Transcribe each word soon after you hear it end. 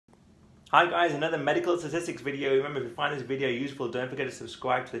Hi guys, another medical statistics video. Remember, if you find this video useful, don't forget to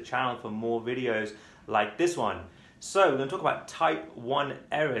subscribe to the channel for more videos like this one. So we're going to talk about type 1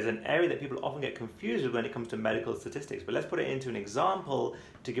 errors, an area that people often get confused with when it comes to medical statistics. But let's put it into an example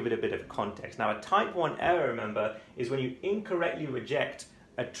to give it a bit of context. Now, a type 1 error, remember, is when you incorrectly reject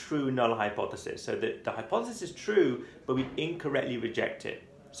a true null hypothesis. So the hypothesis is true, but we incorrectly reject it.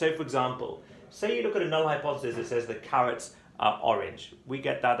 So for example, say you look at a null hypothesis that says that carrots are orange. We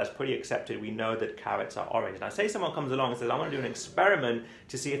get that, that's pretty accepted. We know that carrots are orange. Now say someone comes along and says, I want to do an experiment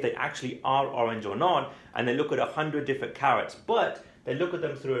to see if they actually are orange or not, and they look at 100 different carrots, but they look at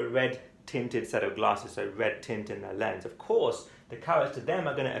them through a red tinted set of glasses, so red tint in their lens. Of course, the carrots to them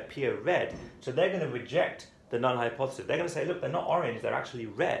are going to appear red, so they're going to reject the null hypothesis. They're going to say, look, they're not orange, they're actually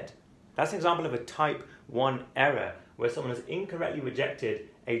red. That's an example of a type 1 error, where someone has incorrectly rejected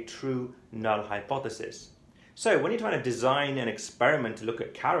a true null hypothesis. So when you're trying to design an experiment to look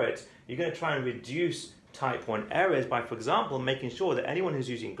at carrots, you're going to try and reduce type 1 errors by, for example, making sure that anyone who's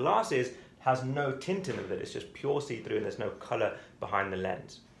using glasses has no tint in them, that it's just pure see-through and there's no color behind the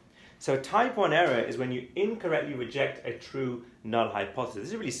lens. So a type 1 error is when you incorrectly reject a true null hypothesis.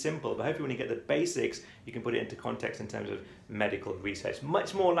 This is really simple, but hopefully when you get the basics, you can put it into context in terms of medical research.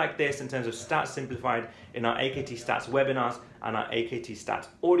 Much more like this in terms of stats simplified in our AKT stats webinars and our AKT stats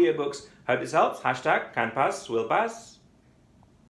audiobooks. Hope this helps. Hashtag can pass, will pass.